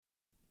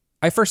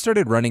I first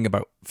started running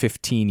about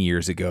 15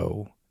 years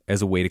ago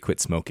as a way to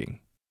quit smoking.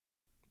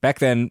 Back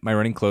then, my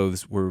running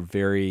clothes were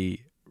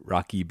very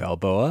Rocky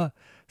Balboa,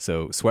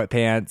 so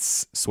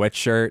sweatpants,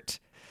 sweatshirt.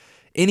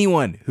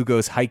 Anyone who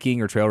goes hiking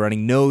or trail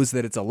running knows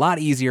that it's a lot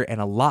easier and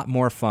a lot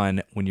more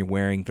fun when you're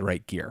wearing the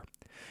right gear.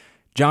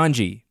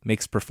 Janji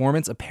makes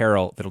performance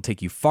apparel that'll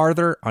take you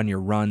farther on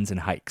your runs and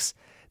hikes.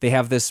 They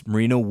have this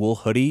merino wool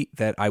hoodie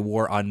that I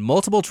wore on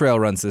multiple trail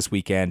runs this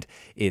weekend.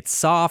 It's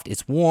soft,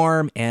 it's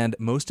warm, and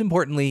most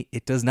importantly,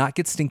 it does not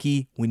get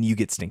stinky when you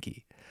get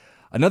stinky.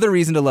 Another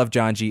reason to love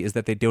Janji is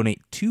that they donate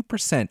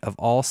 2% of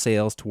all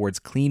sales towards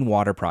clean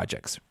water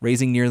projects,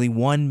 raising nearly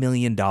 $1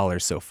 million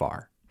so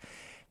far.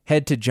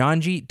 Head to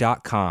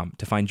janji.com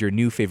to find your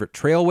new favorite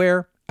trail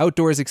wear,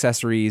 outdoors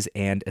accessories,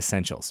 and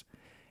essentials.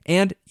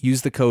 And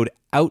use the code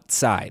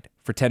OUTSIDE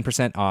for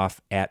 10%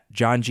 off at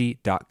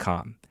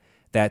janji.com.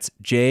 That's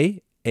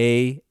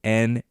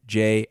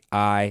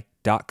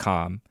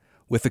JANJI.com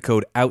with the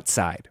code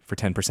OUTSIDE for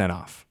 10%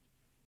 off.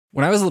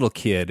 When I was a little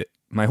kid,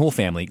 my whole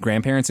family,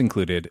 grandparents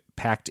included,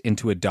 packed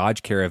into a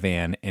Dodge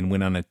Caravan and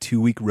went on a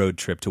 2-week road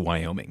trip to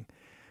Wyoming.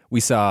 We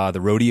saw the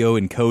rodeo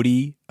in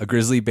Cody, a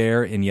grizzly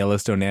bear in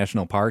Yellowstone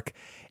National Park,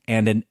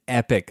 and an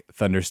epic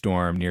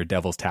thunderstorm near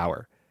Devil's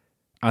Tower.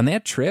 On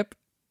that trip,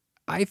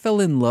 I fell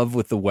in love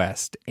with the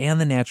West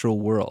and the natural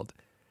world.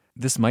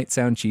 This might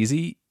sound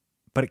cheesy,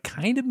 but it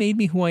kind of made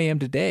me who I am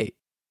today.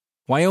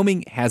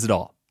 Wyoming has it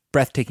all.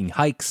 Breathtaking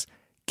hikes,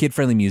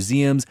 kid-friendly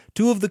museums,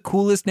 2 of the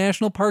coolest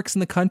national parks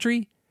in the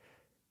country.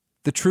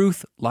 The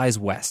truth lies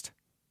west.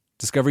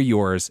 Discover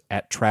yours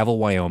at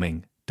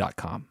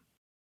travelwyoming.com.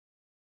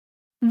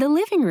 The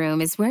living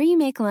room is where you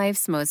make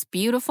life's most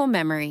beautiful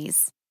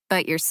memories.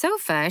 But your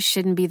sofa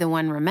shouldn't be the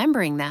one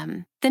remembering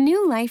them. The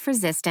new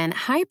life-resistant,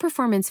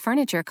 high-performance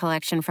furniture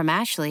collection from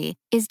Ashley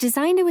is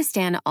designed to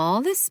withstand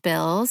all the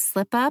spills,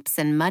 slip-ups,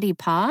 and muddy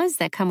paws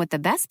that come with the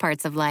best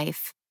parts of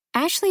life.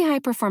 Ashley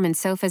high-performance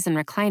sofas and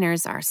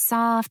recliners are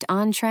soft,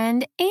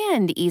 on-trend,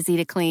 and easy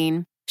to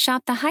clean.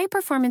 Shop the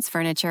high-performance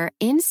furniture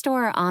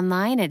in-store or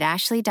online at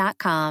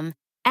ashley.com.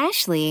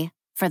 Ashley,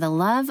 for the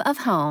love of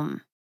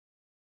home.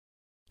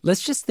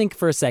 Let's just think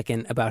for a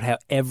second about how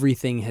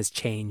everything has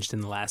changed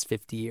in the last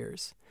 50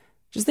 years.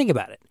 Just think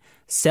about it.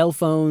 Cell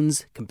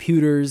phones,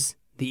 computers,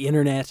 the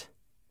internet.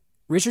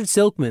 Richard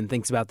Silkman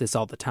thinks about this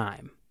all the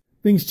time.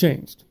 Things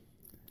changed.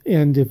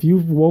 And if you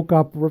woke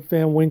up Rip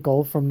Van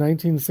Winkle from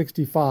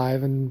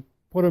 1965 and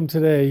put him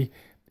today,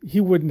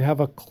 he wouldn't have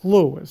a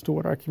clue as to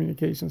what our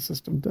communication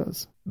system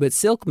does. But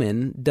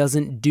Silkman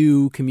doesn't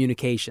do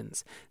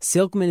communications.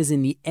 Silkman is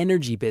in the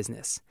energy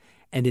business.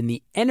 And in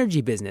the energy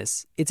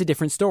business, it's a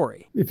different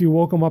story. If you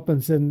woke him up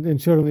and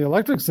showed him the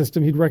electric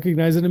system, he'd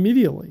recognize it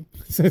immediately.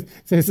 So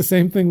it's the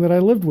same thing that I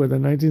lived with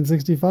in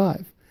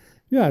 1965.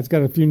 Yeah, it's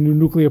got a few new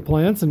nuclear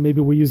plants, and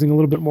maybe we're using a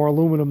little bit more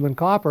aluminum than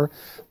copper,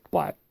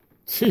 but,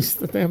 geez,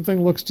 the damn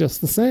thing looks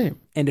just the same.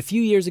 And a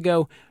few years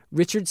ago,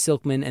 Richard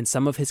Silkman and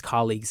some of his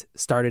colleagues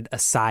started a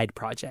side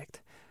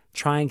project,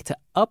 trying to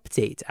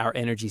update our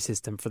energy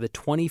system for the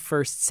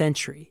 21st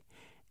century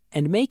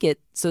and make it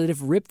so that if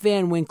Rip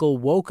Van Winkle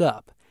woke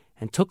up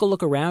and took a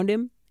look around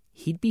him,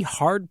 he'd be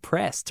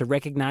hard-pressed to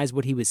recognize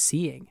what he was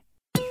seeing.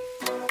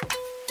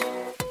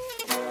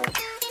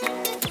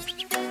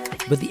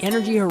 But the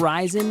energy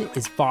horizon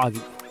is foggy.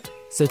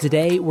 So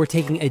today, we're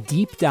taking a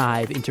deep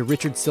dive into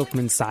Richard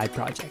Silkman's side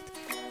project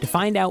to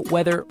find out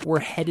whether we're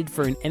headed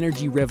for an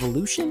energy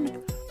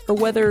revolution or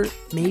whether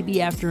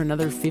maybe after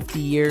another 50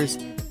 years,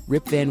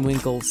 Rip Van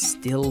Winkle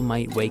still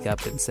might wake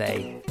up and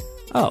say,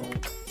 "Oh,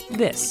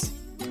 this.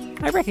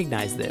 I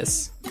recognize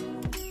this."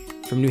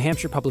 From New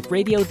Hampshire Public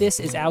Radio, this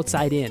is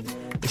Outside In,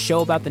 a show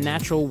about the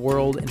natural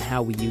world and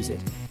how we use it.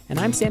 And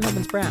I'm Sam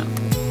Evans-Brown.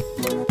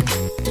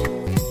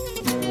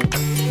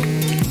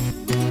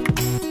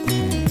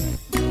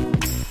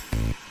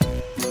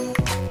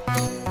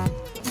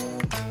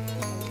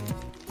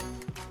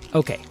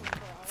 Okay,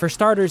 for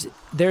starters,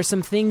 there are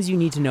some things you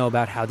need to know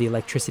about how the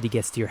electricity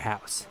gets to your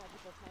house.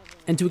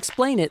 And to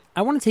explain it,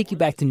 I want to take you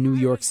back to New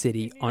York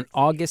City on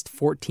August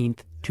 14th,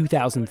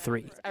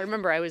 2003. I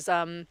remember I was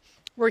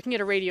working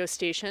at a radio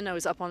station. I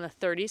was up on the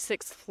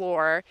 36th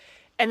floor,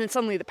 and then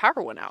suddenly the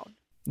power went out.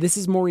 This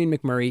is Maureen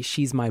McMurray.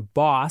 She's my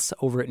boss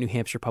over at New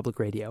Hampshire Public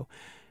Radio.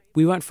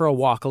 We went for a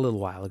walk a little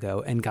while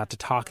ago and got to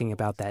talking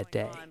about that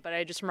day. But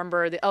I just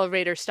remember the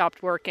elevator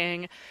stopped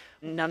working.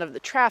 None of the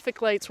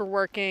traffic lights were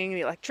working.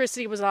 The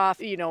electricity was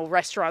off.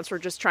 Restaurants were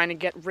just trying to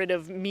get rid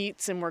of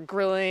meats and were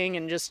grilling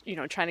and just,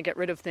 trying to get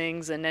rid of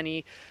things. And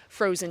any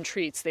frozen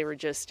treats they were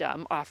just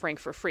offering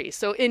for free.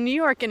 So in New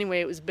York,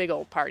 anyway, it was a big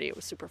old party. It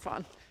was super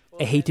fun.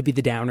 I hate to be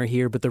the downer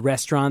here, but the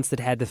restaurants that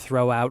had to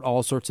throw out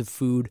all sorts of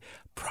food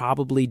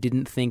probably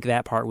didn't think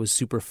that part was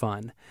super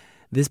fun.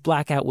 This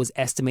blackout was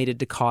estimated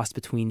to cost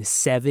between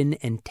 $7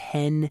 and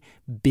 $10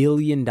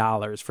 billion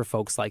for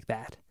folks like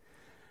that.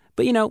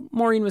 But,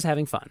 Maureen was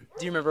having fun.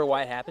 Do you remember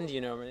why it happened? Do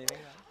you know anything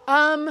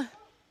about it?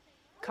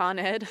 Con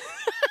Ed. I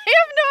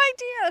have no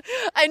idea.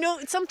 I know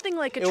it's something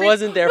like a... It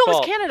wasn't their fault. No,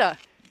 it was Canada.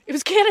 It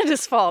was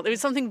Canada's fault. It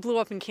was something blew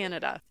up in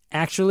Canada.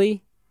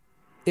 Actually,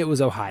 It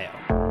was Ohio.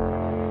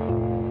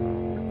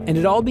 And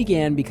it all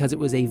began because it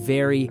was a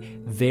very,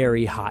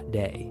 very hot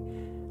day.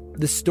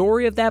 The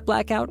story of that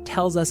blackout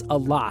tells us a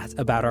lot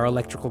about our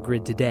electrical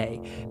grid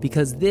today,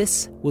 because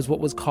this was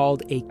what was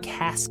called a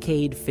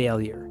cascade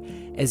failure,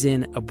 as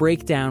in a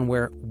breakdown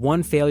where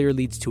one failure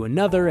leads to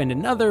another and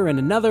another and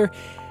another.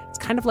 It's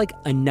kind of like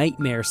a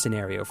nightmare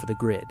scenario for the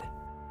grid.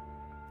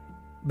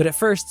 But at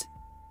first,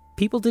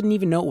 people didn't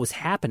even know it was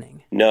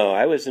happening. No,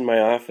 I was in my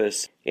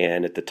office,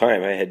 and at the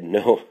time I had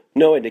no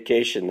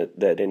indication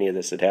that any of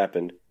this had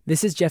happened.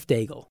 This is Jeff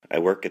Daigle. I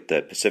work at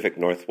the Pacific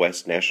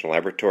Northwest National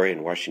Laboratory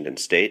in Washington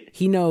State.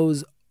 He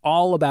knows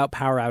all about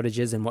power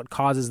outages and what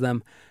causes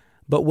them.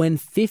 But when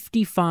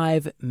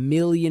 55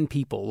 million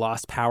people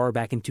lost power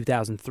back in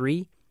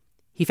 2003,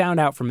 he found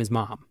out from his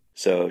mom.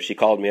 So she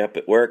called me up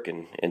at work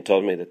and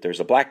told me that there's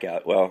a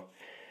blackout. Well,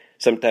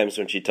 sometimes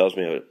when she tells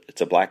me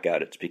it's a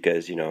blackout, it's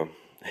because,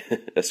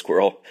 a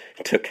squirrel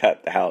took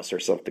out the house or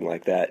something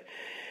like that.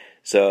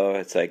 So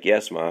it's like,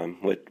 yes, Mom,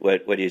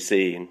 what do you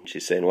see? And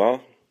she's saying,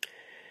 well,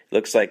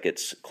 looks like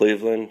it's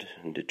Cleveland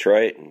and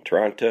Detroit and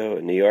Toronto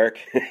and New York.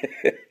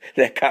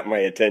 That caught my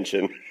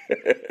attention.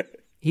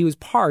 He was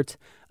part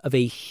of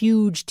a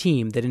huge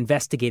team that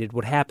investigated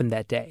what happened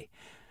that day.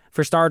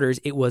 For starters,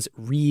 it was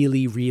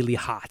really, really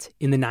hot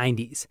in the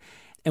 90s.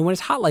 And when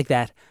it's hot like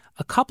that,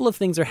 a couple of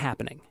things are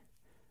happening.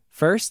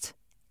 First,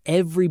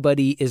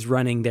 everybody is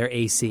running their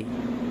AC,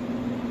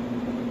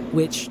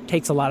 which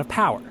takes a lot of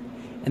power.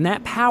 And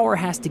that power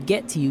has to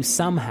get to you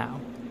somehow.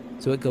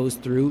 So it goes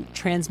through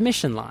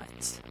transmission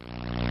lines.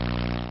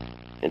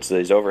 And so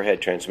these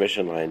overhead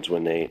transmission lines,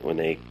 when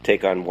they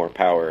take on more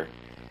power,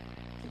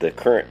 the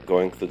current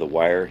going through the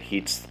wire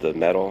heats the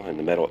metal, and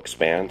the metal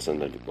expands,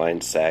 and the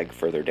lines sag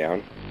further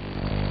down.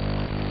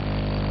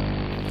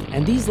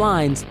 And these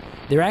lines,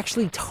 they're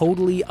actually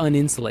totally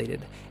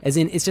uninsulated, as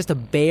in it's just a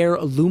bare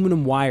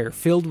aluminum wire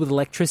filled with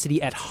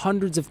electricity at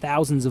hundreds of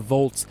thousands of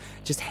volts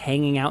just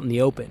hanging out in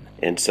the open.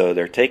 And so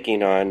they're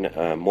taking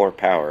on more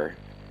power.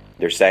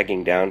 They're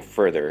sagging down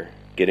further,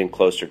 getting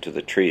closer to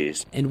the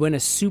trees. And when a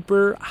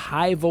super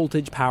high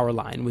voltage power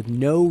line with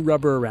no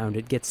rubber around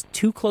it gets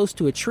too close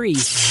to a tree,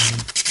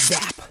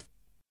 zap.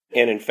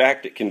 And in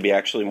fact, it can be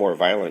actually more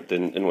violent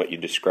than what you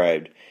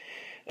described.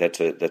 That's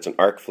an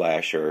arc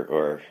flash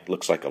or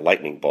looks like a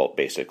lightning bolt,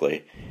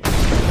 basically.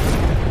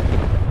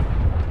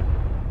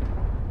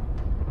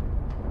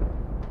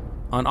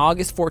 On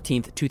August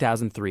 14th,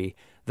 2003,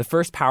 the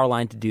first power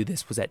line to do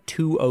this was at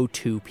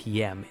 2:02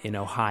 p.m. in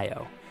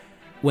Ohio.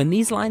 When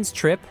these lines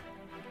trip,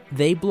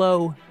 they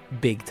blow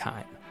big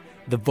time.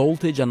 The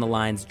voltage on the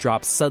lines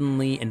drops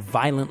suddenly and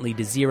violently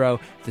to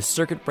zero. The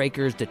circuit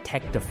breakers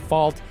detect a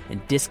fault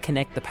and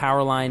disconnect the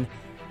power line.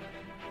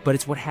 But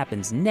it's what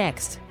happens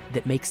next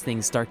that makes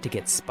things start to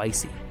get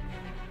spicy.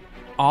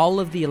 All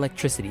of the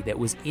electricity that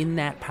was in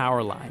that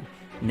power line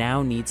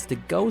now needs to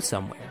go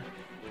somewhere.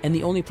 And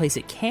the only place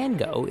it can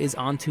go is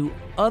onto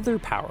other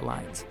power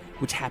lines,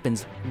 which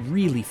happens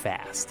really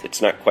fast.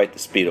 It's not quite the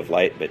speed of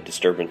light, but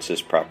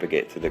disturbances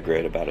propagate through the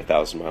grid about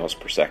 1,000 miles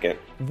per second.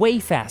 Way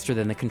faster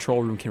than the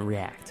control room can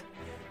react.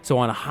 So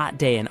on a hot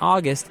day in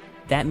August,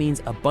 that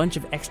means a bunch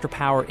of extra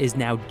power is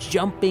now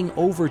jumping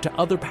over to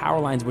other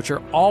power lines which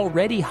are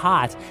already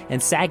hot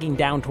and sagging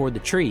down toward the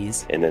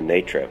trees. And then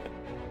they trip.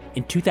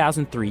 In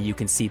 2003, you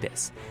can see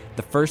this.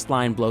 The first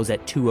line blows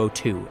at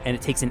 2:02, and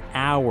it takes an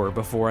hour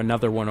before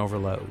another one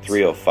overloads.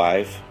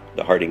 3:05,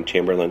 the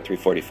Harding-Chamberlain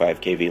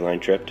 345 kV line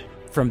tripped.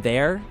 From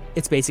there,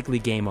 it's basically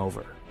game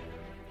over.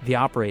 The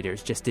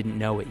operators just didn't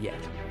know it yet.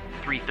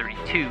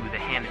 332, the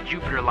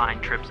Hannah-Jupiter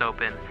line trips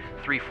open.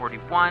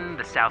 341,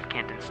 the South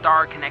Canton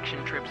Star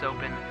connection trips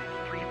open.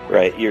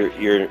 Right,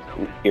 you're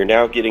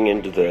now getting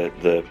into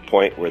the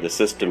point where the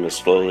system is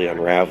slowly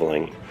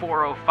unraveling.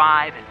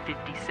 4:05 and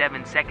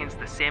 57 seconds,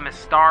 the Samus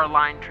Star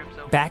line trips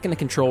open. Back in the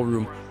control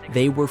room,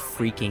 they were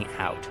freaking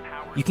out.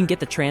 You can get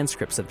the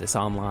transcripts of this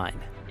online.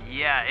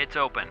 Yeah, it's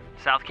open.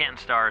 South Canton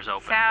Star is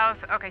open.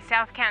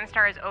 South Canton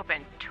Star is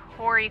open.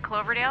 Torrey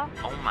Cloverdale?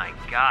 Oh my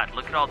God,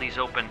 look at all these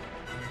open.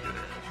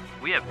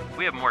 We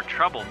have more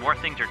trouble. More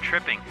things are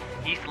tripping.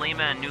 East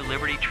Lima and New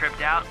Liberty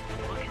tripped out.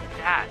 Look at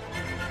that.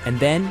 And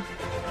then,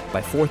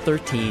 by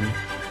 4:13,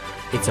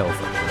 it's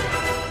over.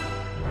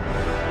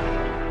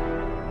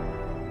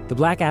 The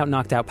blackout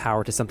knocked out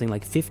power to something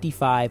like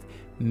 55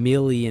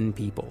 million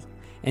people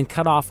and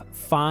cut off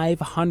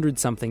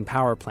 500-something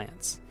power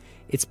plants.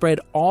 It spread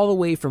all the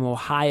way from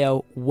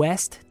Ohio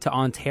west to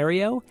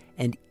Ontario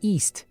and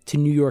east to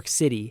New York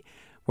City,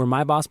 where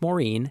my boss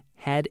Maureen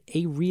had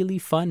a really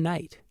fun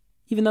night,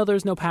 even though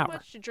there's no power.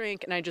 Much to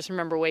drink, and I just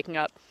remember waking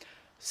up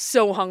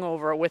so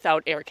hungover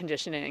without air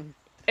conditioning,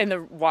 and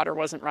the water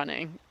wasn't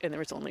running, and there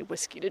was only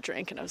whiskey to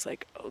drink, and I was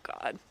like, oh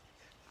God.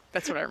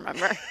 That's what I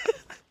remember.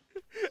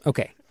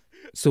 Okay,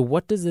 so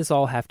what does this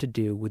all have to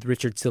do with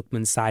Richard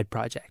Silkman's side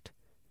project?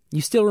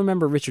 You still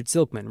remember Richard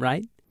Silkman,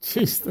 right?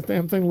 Jeez, the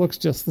damn thing looks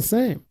just the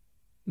same.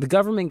 The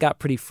government got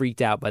pretty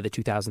freaked out by the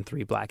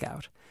 2003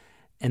 blackout,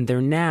 and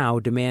they're now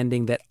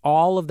demanding that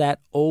all of that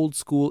old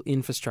school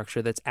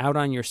infrastructure that's out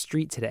on your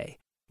street today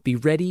be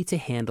ready to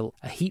handle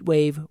a heat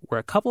wave where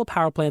a couple of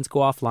power plants go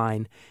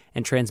offline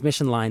and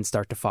transmission lines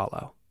start to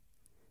follow.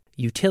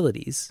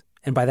 Utilities,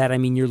 and by that I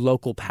mean your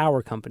local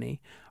power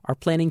company, are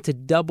planning to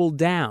double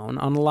down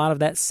on a lot of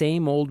that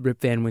same old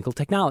Rip Van Winkle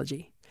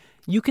technology.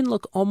 You can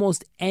look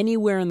almost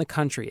anywhere in the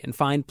country and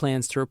find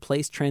plans to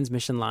replace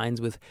transmission lines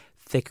with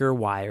thicker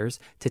wires,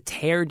 to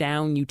tear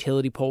down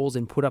utility poles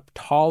and put up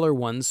taller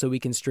ones so we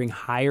can string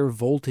higher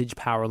voltage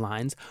power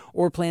lines,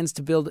 or plans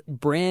to build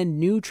brand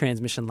new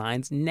transmission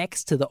lines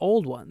next to the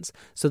old ones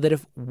so that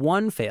if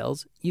one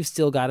fails, you've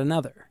still got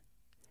another.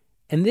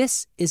 And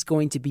this is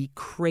going to be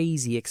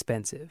crazy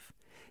expensive.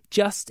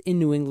 Just in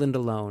New England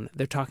alone,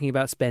 they're talking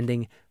about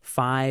spending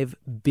 $5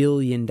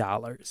 billion.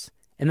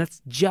 And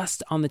that's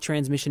just on the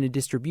transmission and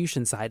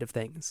distribution side of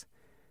things.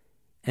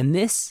 And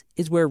this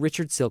is where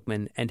Richard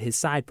Silkman and his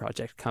side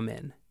project come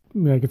in.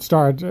 I could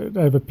start.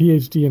 I have a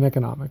PhD in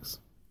economics.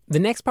 The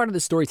next part of the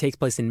story takes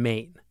place in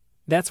Maine.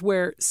 That's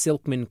where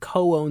Silkman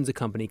co-owns a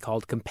company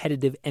called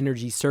Competitive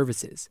Energy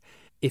Services.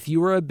 If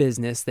you are a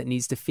business that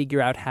needs to figure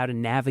out how to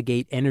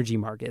navigate energy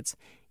markets,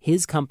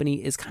 his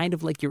company is kind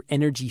of like your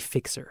energy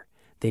fixer.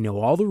 They know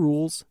all the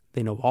rules,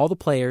 they know all the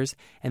players,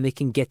 and they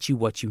can get you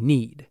what you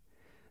need.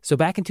 So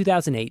back in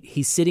 2008,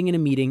 he's sitting in a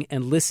meeting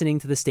and listening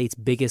to the state's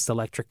biggest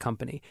electric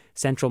company,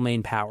 Central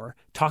Maine Power,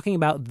 talking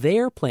about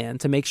their plan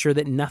to make sure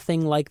that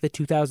nothing like the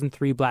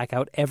 2003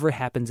 blackout ever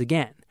happens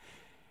again.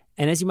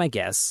 And as you might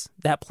guess,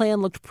 that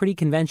plan looked pretty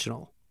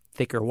conventional.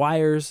 Thicker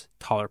wires,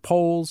 taller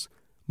poles,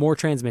 more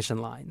transmission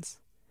lines.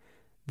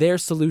 Their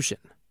solution,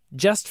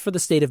 just for the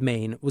state of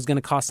Maine, was going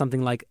to cost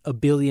something like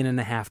 $1.5 billion.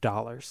 At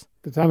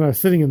the time I was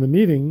sitting in the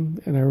meeting,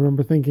 and I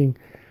remember thinking,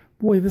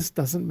 boy, this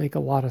doesn't make a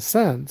lot of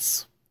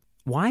sense.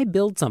 Why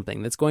build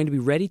something that's going to be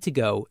ready to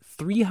go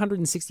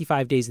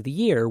 365 days of the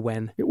year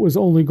when it was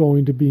only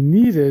going to be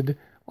needed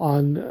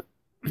on,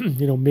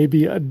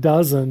 maybe a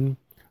dozen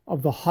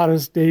of the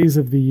hottest days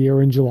of the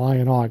year in July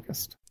and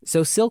August?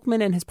 So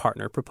Silkman and his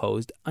partner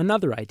proposed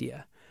another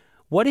idea.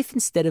 What if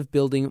instead of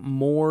building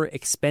more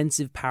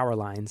expensive power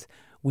lines,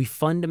 we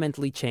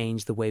fundamentally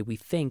change the way we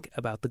think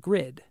about the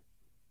grid?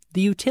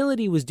 The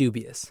utility was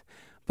dubious,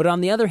 but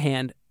on the other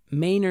hand,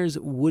 Mainers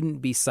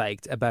wouldn't be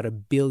psyched about a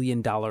 $1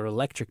 billion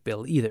electric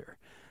bill either.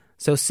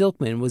 So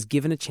Silkman was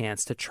given a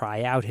chance to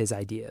try out his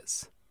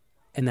ideas.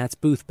 And that's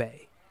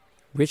Boothbay,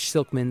 Rich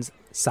Silkman's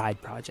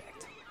side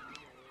project.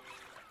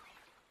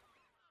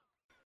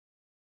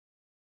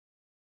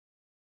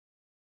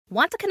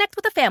 Want to connect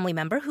with a family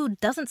member who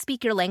doesn't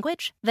speak your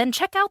language? Then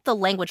check out the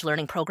language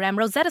learning program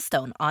Rosetta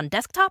Stone on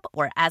desktop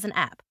or as an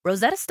app.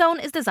 Rosetta Stone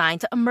is designed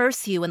to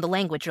immerse you in the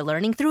language you're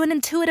learning through an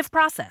intuitive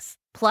process.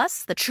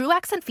 Plus, the True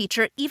Accent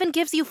feature even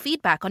gives you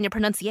feedback on your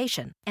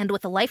pronunciation. And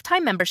with a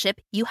lifetime membership,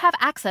 you have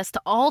access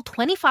to all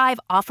 25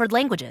 offered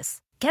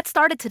languages. Get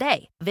started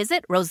today.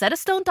 Visit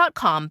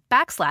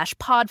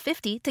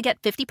rosettastone.com/pod50 to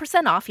get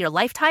 50% off your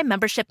lifetime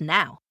membership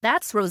now.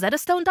 That's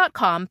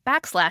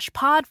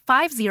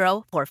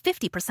rosettastone.com/pod50 for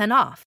 50%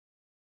 off.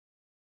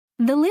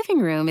 The living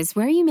room is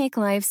where you make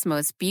life's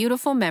most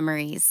beautiful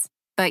memories.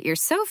 But your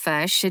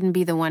sofa shouldn't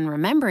be the one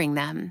remembering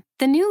them.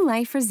 The new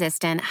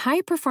life-resistant,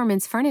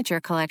 high-performance furniture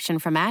collection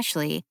from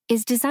Ashley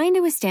is designed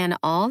to withstand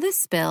all the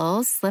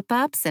spills,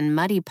 slip-ups, and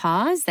muddy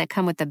paws that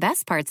come with the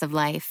best parts of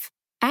life.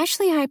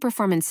 Ashley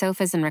high-performance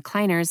sofas and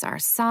recliners are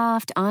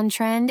soft,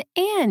 on-trend,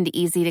 and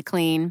easy to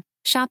clean.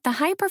 Shop the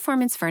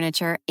high-performance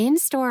furniture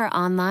in-store or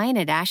online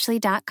at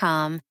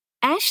ashley.com.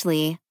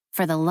 Ashley,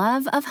 for the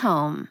love of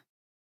home.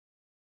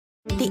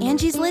 The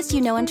Angie's List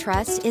you know and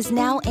trust is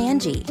now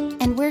Angie,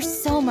 and we're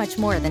so much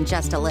more than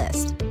just a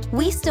list.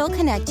 We still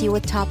connect you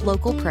with top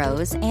local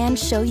pros and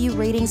show you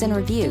ratings and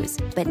reviews,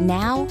 but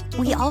now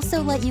we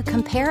also let you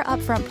compare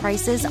upfront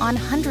prices on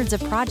hundreds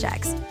of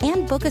projects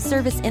and book a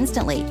service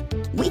instantly.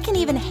 We can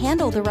even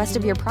handle the rest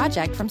of your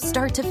project from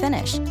start to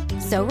finish.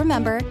 So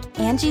remember,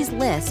 Angie's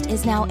List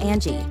is now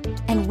Angie,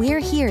 and we're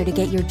here to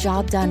get your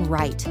job done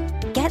right.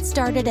 Get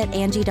started at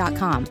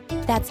Angie.com.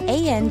 That's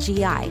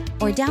ANGI,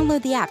 or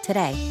download the app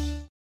today.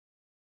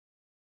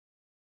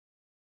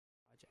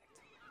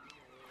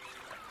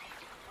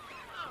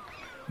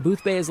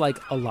 Boothbay is like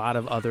a lot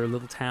of other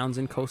little towns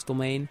in coastal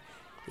Maine.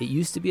 It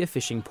used to be a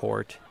fishing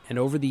port, and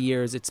over the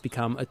years it's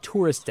become a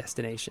tourist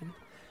destination.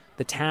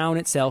 The town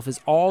itself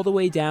is all the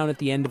way down at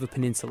the end of a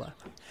peninsula,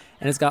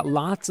 and it's got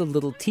lots of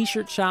little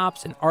t-shirt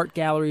shops and art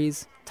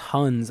galleries,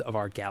 tons of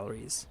art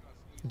galleries.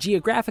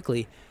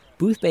 Geographically,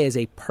 Boothbay is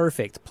a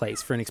perfect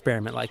place for an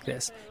experiment like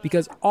this,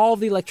 because all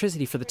the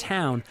electricity for the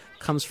town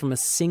comes from a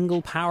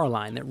single power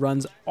line that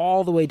runs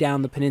all the way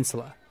down the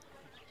peninsula.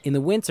 In the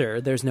winter,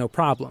 there's no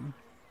problem.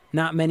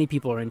 Not many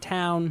people are in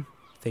town,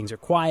 things are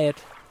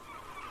quiet,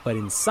 but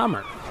in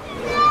summer...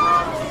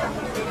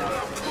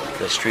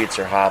 The streets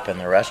are hopping,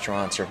 the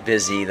restaurants are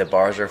busy, the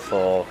bars are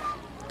full.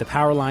 The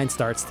power line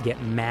starts to get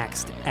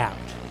maxed out.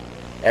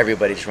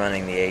 Everybody's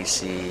running the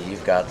AC.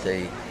 You've got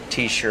the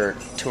t-shirt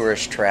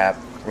tourist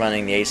trap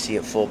running the AC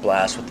at full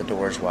blast with the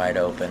doors wide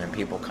open and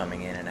people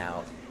coming in and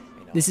out.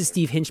 This is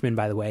Steve Hinchman,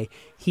 by the way.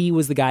 He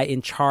was the guy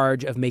in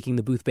charge of making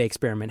the Boothbay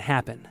experiment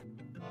happen.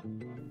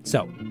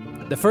 So,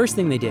 the first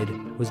thing they did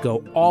was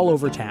go all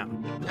over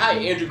town. Hi,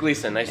 Andrew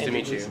Gleason. Nice to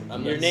meet you.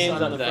 Your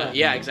name's on the front.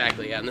 Yeah,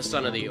 exactly. Yeah, I'm the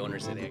son of the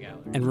owners of the gallery.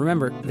 And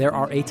remember, there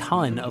are a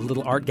ton of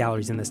little art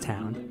galleries in this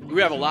town.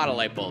 We have a lot of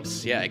light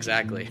bulbs. Yeah,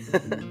 exactly.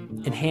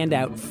 And hand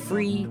out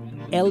free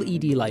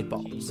LED light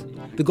bulbs.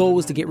 The goal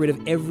was to get rid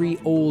of every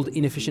old,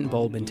 inefficient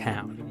bulb in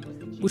town,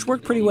 which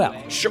worked pretty well.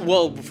 Sure.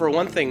 Well, for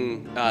one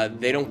thing,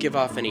 they don't give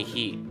off any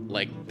heat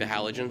like the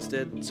halogens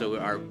did. So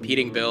our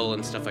heating bill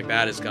and stuff like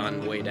that has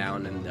gone way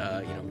down, and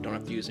we don't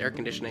have to use air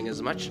conditioning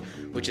as much,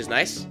 which is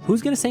nice.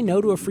 Who's going to say no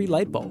to a free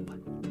light bulb?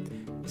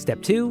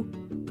 Step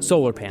 2,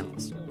 solar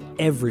panels.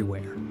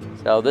 Everywhere.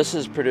 So this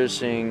is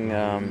producing,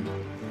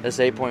 this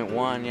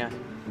 8.1, yeah.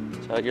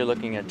 So you're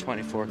looking at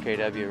 24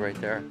 kW right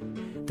there.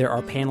 There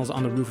are panels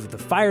on the roof of the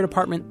fire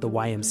department, the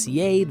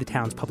YMCA, the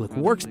town's public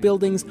works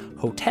buildings,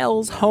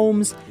 hotels,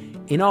 homes.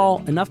 In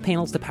all, enough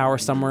panels to power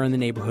somewhere in the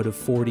neighborhood of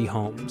 40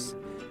 homes.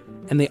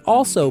 And they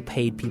also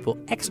paid people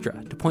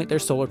extra to point their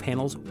solar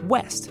panels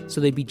west,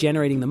 so they'd be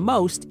generating the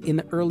most in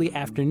the early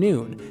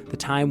afternoon, the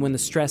time when the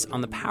stress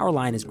on the power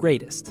line is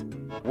greatest.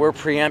 We're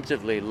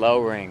preemptively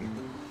lowering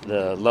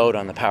the load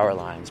on the power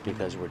lines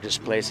because we're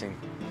displacing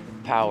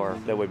power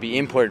that would be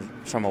imported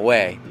from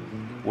away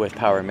with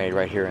power made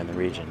right here in the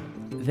region.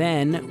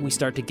 Then we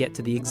start to get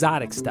to the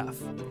exotic stuff.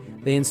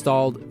 They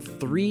installed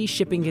 3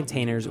 shipping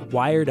containers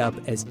wired up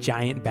as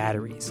giant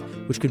batteries,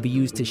 which could be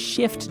used to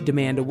shift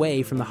demand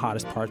away from the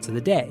hottest parts of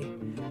the day.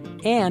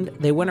 And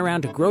they went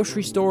around to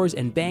grocery stores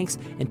and banks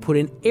and put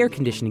in air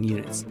conditioning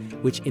units,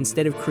 which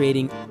instead of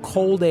creating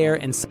cold air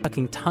and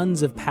sucking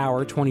tons of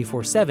power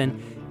 24/7,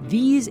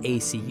 these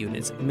AC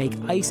units make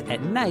ice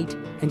at night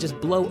and just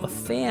blow a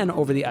fan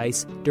over the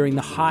ice during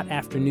the hot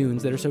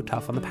afternoons that are so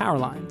tough on the power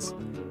lines.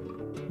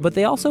 But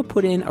they also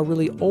put in a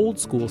really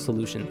old-school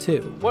solution,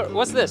 too.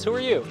 What's this? Who are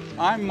you?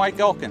 I'm Mike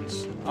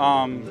Elkins.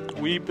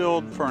 We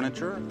build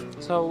furniture.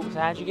 So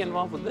how'd you get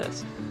involved with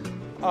this?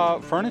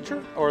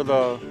 Furniture? Or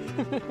the...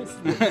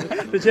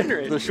 the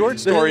generator. The short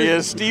story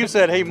is Steve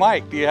said, hey,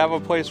 Mike, do you have a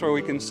place where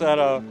we can set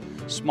a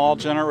small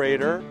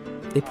generator?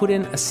 They put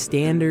in a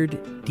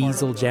standard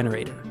diesel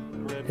generator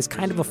as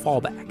kind of a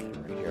fallback.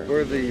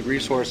 We're the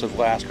resource of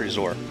last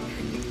resort.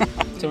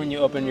 So when you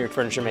opened your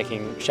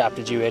furniture-making shop,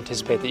 did you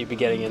anticipate that you'd be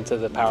getting into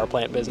the power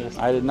plant business?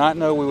 I did not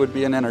know we would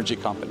be an energy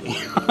company.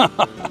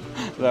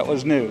 That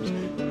was news.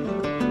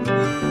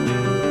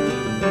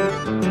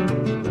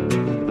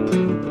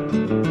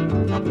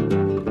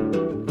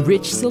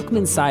 Rich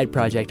Silkman's side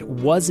project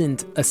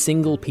wasn't a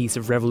single piece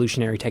of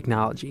revolutionary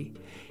technology.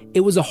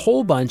 It was a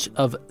whole bunch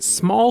of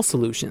small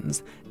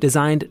solutions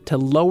designed to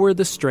lower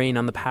the strain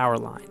on the power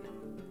line.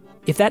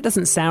 If that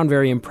doesn't sound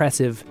very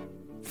impressive,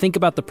 think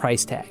about the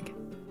price tag.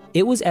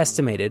 It was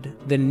estimated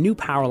that a new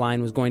power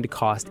line was going to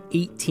cost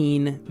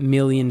 $18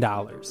 million.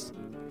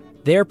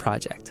 Their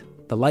project,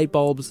 the light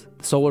bulbs,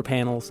 the solar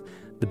panels,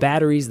 the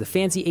batteries, the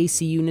fancy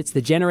AC units,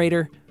 the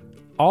generator,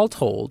 all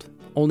told,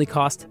 only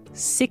cost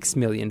 $6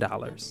 million,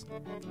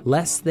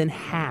 less than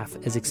half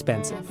as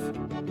expensive.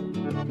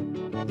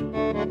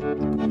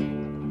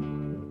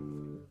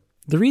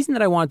 The reason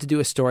that I wanted to do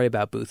a story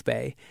about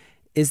Boothbay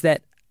is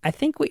that I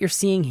think what you're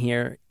seeing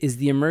here is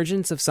the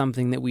emergence of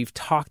something that we've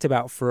talked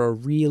about for a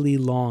really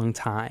long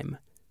time,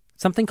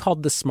 something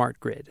called the smart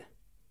grid.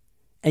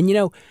 And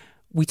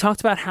we talked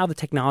about how the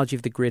technology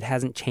of the grid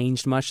hasn't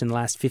changed much in the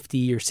last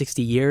 50 or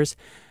 60 years,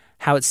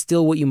 how it's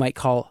still what you might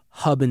call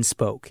hub and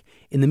spoke.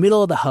 In the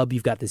middle of the hub,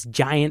 you've got this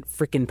giant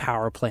frickin'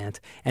 power plant,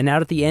 and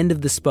out at the end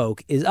of the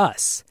spoke is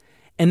us.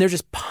 And they're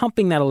just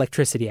pumping that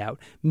electricity out,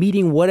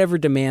 meeting whatever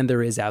demand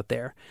there is out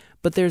there.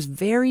 But there's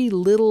very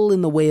little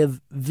in the way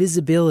of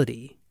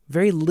visibility,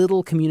 very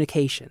little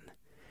communication.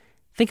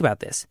 Think about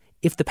this.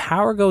 If the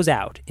power goes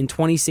out in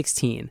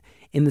 2016,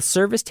 in the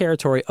service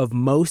territory of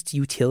most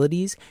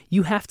utilities,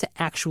 you have to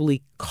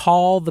actually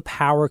call the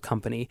power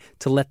company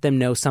to let them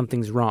know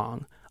something's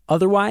wrong.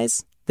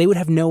 Otherwise, they would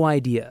have no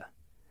idea.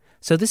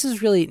 So this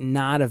is really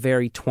not a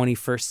very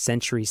 21st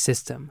century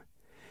system.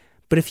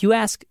 But if you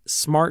ask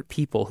smart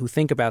people who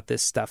think about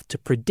this stuff to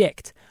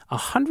predict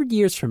 100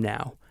 years from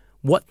now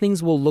what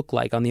things will look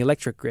like on the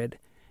electric grid,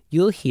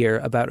 you'll hear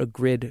about a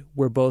grid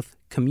where both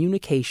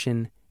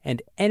communication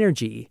and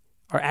energy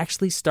are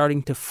actually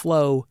starting to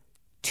flow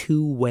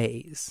 2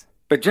 ways.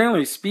 But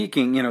generally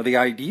speaking, the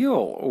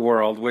ideal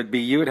world would be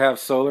you would have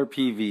solar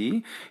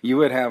PV, you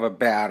would have a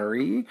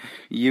battery,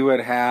 you would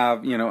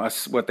have,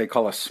 what they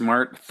call a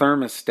smart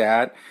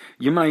thermostat.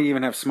 You might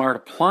even have smart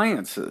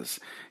appliances,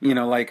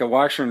 like a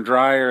washer and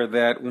dryer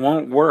that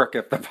won't work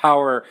if the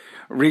power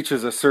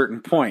reaches a certain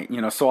point.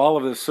 So all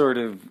of this sort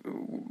of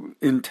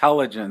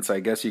intelligence, I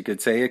guess you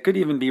could say, it could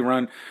even be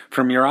run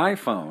from your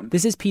iPhone.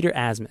 This is Peter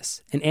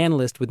Asmus, an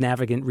analyst with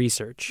Navigant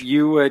Research.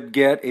 You would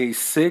get a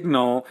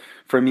signal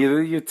from either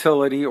the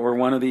utility or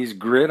one of these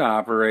grid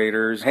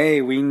operators.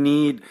 Hey, we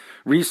need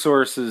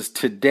resources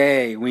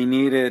today. We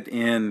need it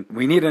in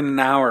an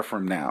hour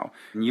from now.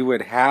 And you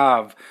would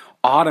have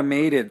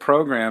automated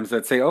programs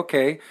that say,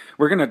 okay,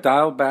 we're going to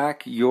dial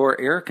back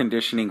your air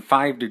conditioning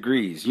 5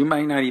 degrees. You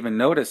might not even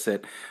notice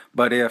it,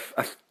 But if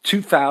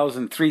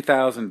 2,000,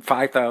 3,000,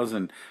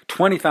 5,000,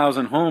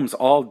 20,000 homes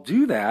all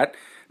do that,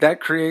 that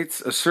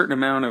creates a certain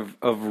amount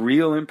of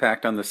real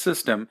impact on the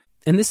system.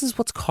 And this is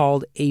what's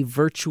called a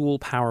virtual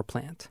power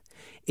plant.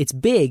 It's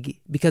big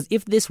because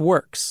if this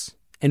works,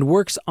 and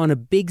works on a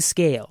big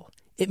scale,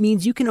 it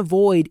means you can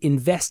avoid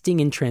investing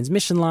in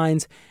transmission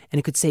lines, and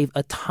it could save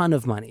a ton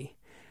of money.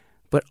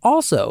 But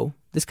also,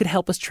 this could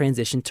help us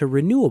transition to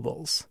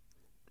renewables.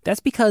 That's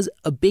because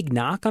a big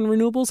knock on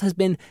renewables has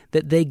been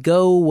that they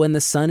go when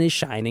the sun is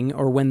shining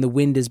or when the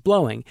wind is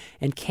blowing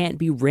and can't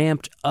be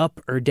ramped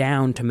up or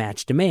down to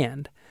match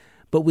demand.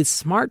 But with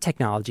smart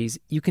technologies,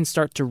 you can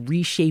start to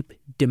reshape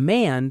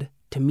demand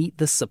to meet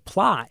the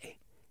supply.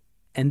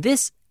 And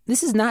this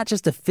is not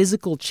just a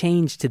physical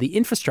change to the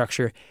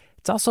infrastructure,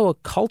 it's also a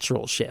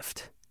cultural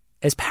shift.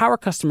 As power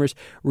customers,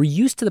 we're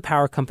used to the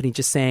power company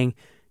just saying,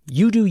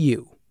 you do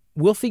you.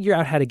 We'll figure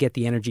out how to get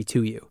the energy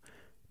to you.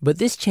 But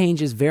this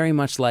change is very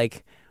much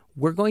like,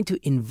 we're going to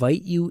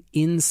invite you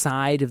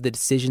inside of the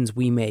decisions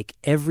we make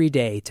every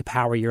day to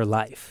power your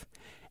life.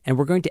 And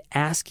we're going to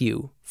ask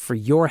you for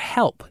your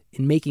help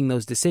in making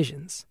those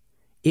decisions.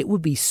 It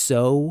would be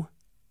so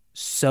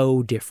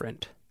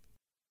different.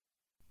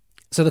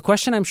 So the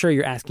question I'm sure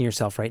you're asking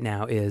yourself right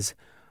now is,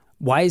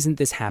 why isn't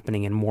this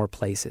happening in more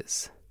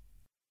places?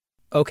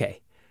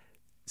 Okay,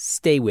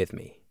 stay with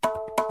me.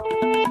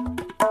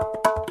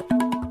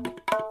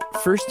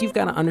 First, you've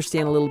got to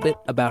understand a little bit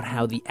about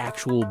how the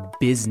actual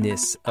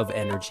business of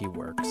energy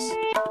works.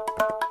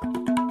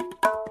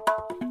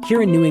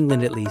 Here in New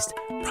England, at least,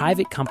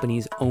 private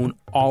companies own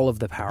all of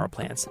the power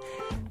plants.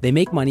 They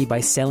make money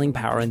by selling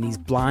power in these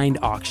blind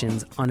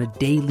auctions on a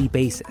daily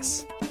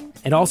basis.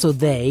 And also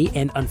they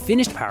and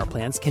unfinished power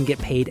plants can get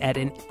paid at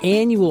an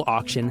annual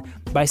auction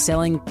by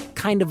selling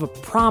kind of a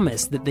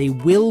promise that they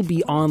will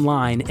be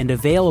online and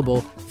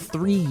available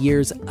 3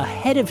 years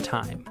ahead of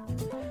time.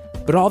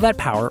 But all that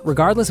power,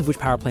 regardless of which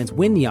power plants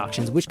win the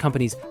auctions, which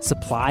companies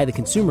supply the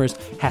consumers,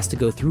 has to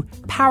go through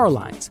power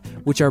lines,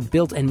 which are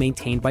built and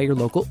maintained by your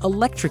local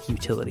electric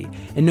utility.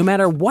 And no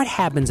matter what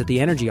happens at the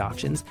energy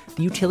auctions,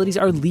 the utilities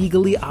are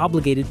legally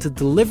obligated to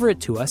deliver it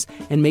to us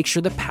and make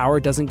sure the power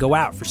doesn't go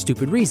out for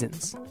stupid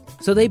reasons.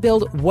 So they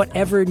build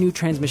whatever new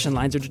transmission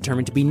lines are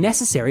determined to be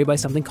necessary by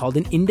something called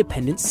an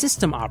independent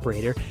system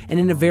operator, and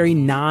in a very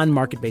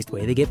non-market-based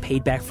way, they get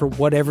paid back for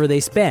whatever they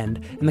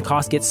spend, and the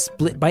cost gets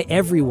split by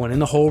everyone in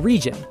the whole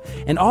region.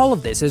 And all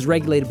of this is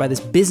regulated by this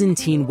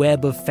Byzantine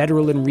web of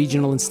federal and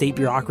regional and state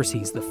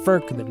bureaucracies, the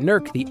FERC, the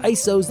NERC, the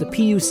ISOs, the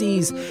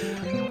PUCs.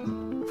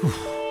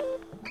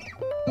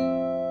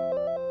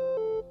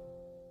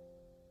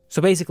 So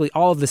basically,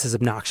 all of this is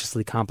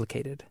obnoxiously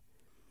complicated.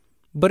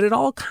 But it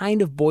all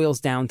kind of boils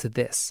down to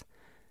this.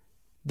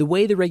 The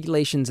way the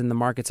regulations and the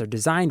markets are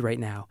designed right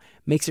now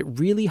makes it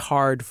really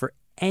hard for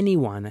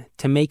anyone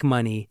to make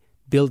money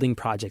building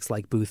projects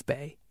like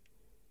Boothbay.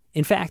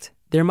 In fact,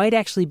 there might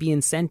actually be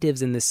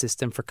incentives in this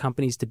system for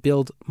companies to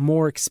build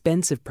more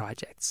expensive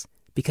projects,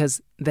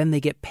 because then they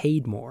get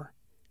paid more.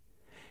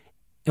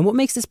 And what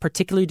makes this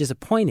particularly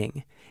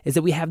disappointing is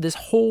that we have this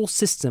whole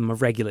system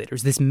of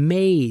regulators, this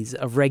maze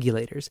of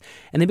regulators,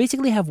 and they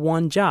basically have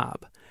one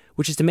job,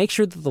 which is to make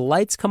sure that the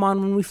lights come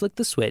on when we flick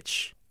the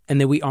switch and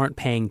that we aren't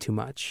paying too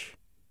much.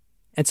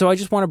 And so I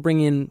just want to bring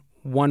in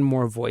one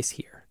more voice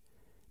here.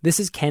 This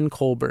is Ken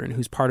Colburn,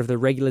 who's part of the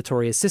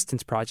Regulatory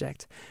Assistance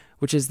Project,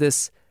 which is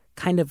this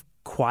kind of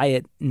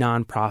quiet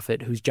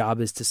nonprofit whose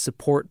job is to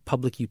support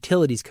public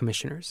utilities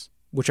commissioners,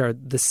 which are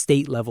the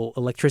state-level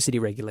electricity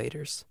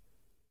regulators.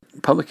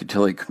 Public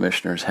utility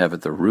commissioners have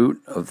at the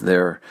root of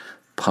their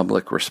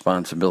public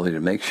responsibility to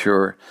make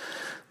sure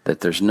that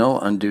there's no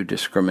undue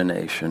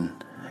discrimination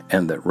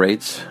and that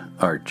rates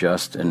are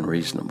just and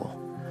reasonable.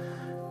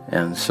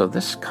 And so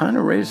this kind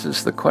of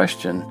raises the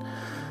question,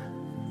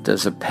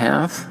 does a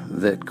path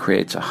that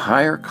creates a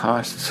higher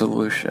cost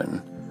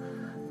solution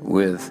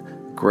with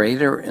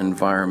greater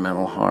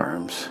environmental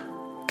harms,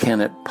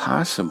 can it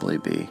possibly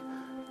be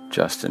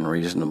just and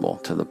reasonable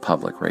to the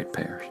public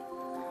ratepayers?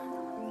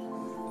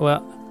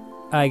 Well,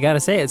 I gotta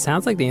say, it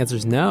sounds like the answer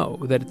is no,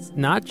 that it's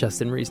not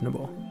just and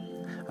reasonable.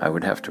 I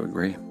would have to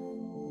agree.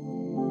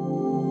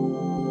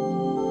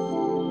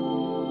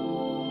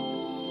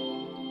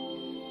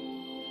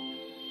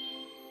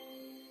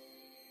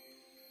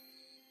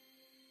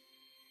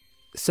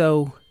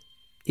 So,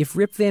 if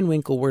Rip Van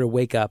Winkle were to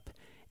wake up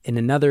in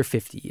another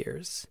 50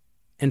 years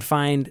and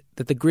find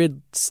that the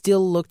grid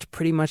still looked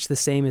pretty much the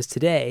same as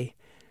today,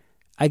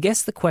 I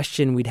guess the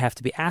question we'd have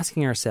to be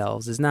asking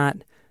ourselves is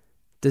not,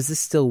 does this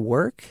still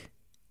work?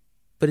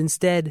 But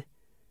instead,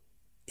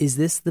 is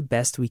this the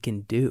best we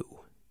can do?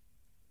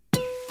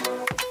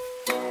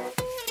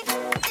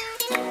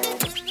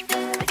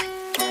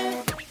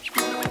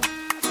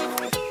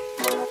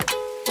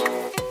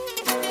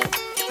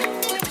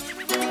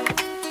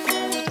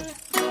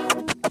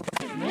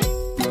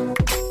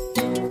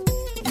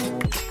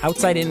 I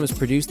Outside In was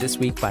produced this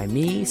week by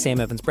me, Sam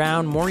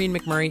Evans-Brown, Maureen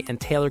McMurray,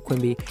 and Taylor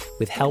Quimby,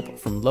 with help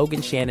from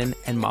Logan Shannon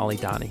and Molly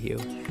Donahue.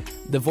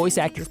 The voice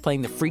actors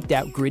playing the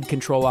freaked-out grid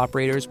control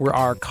operators were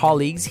our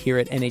colleagues here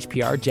at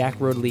NHPR, Jack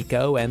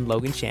Rodolico and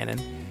Logan Shannon.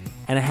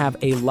 And I have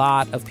a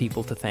lot of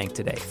people to thank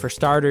today. For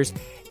starters,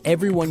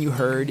 everyone you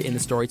heard in the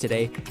story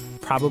today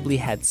probably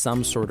had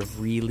some sort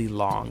of really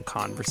long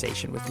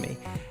conversation with me.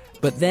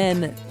 But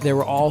then there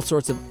were all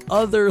sorts of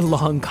other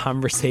long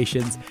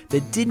conversations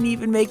that didn't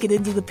even make it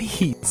into the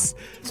piece.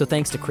 So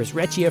thanks to Chris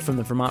Recchia from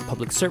the Vermont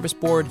Public Service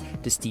Board,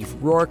 to Steve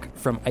Rourke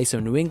from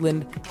ISO New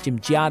England, Jim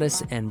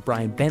Giottis and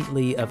Brian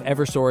Bentley of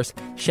Eversource,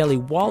 Shelley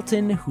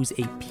Walton, who's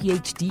a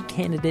PhD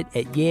candidate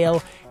at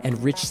Yale,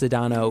 and Rich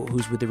Sedano,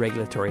 who's with the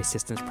Regulatory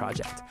Assistance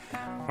Project.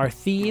 Our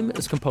theme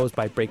is composed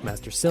by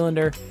Breakmaster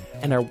Cylinder,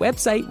 and our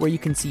website, where you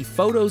can see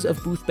photos of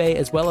Boothbay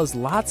as well as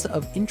lots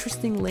of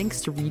interesting links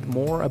to read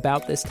more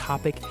about this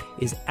topic,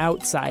 is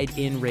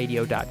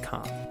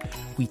outsideinradio.com.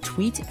 We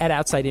tweet at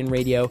Outside In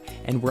Radio,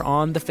 and we're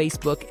on the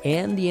Facebook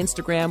and the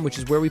Instagram, which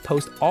is where we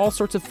post all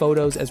sorts of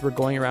photos as we're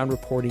going around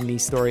reporting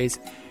these stories.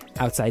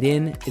 Outside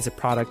In is a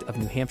product of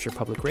New Hampshire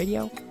Public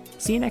Radio.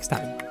 See you next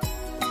time.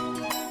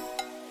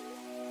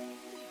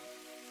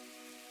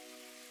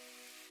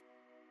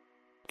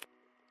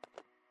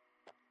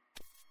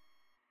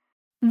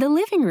 The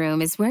living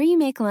room is where you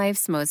make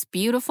life's most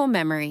beautiful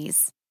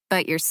memories.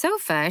 But your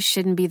sofa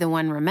shouldn't be the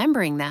one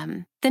remembering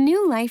them. The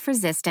new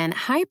life-resistant,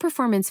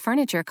 high-performance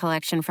furniture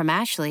collection from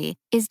Ashley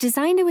is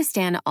designed to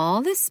withstand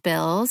all the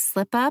spills,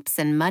 slip-ups,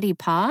 and muddy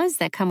paws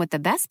that come with the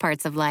best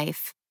parts of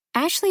life.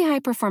 Ashley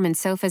high-performance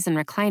sofas and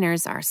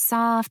recliners are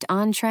soft,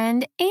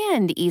 on-trend,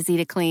 and easy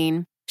to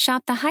clean.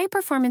 Shop the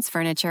high-performance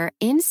furniture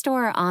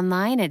in-store or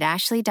online at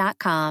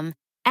ashley.com.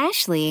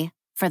 Ashley,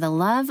 for the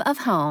love of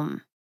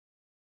home.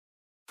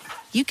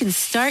 You can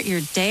start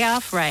your day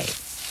off right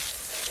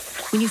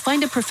when you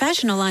find a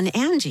professional on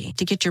Angie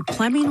to get your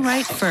plumbing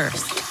right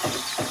first.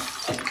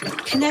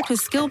 Connect with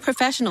skilled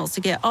professionals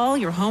to get all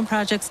your home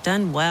projects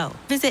done well.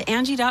 Visit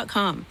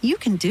Angie.com. You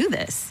can do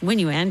this when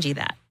you Angie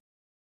that.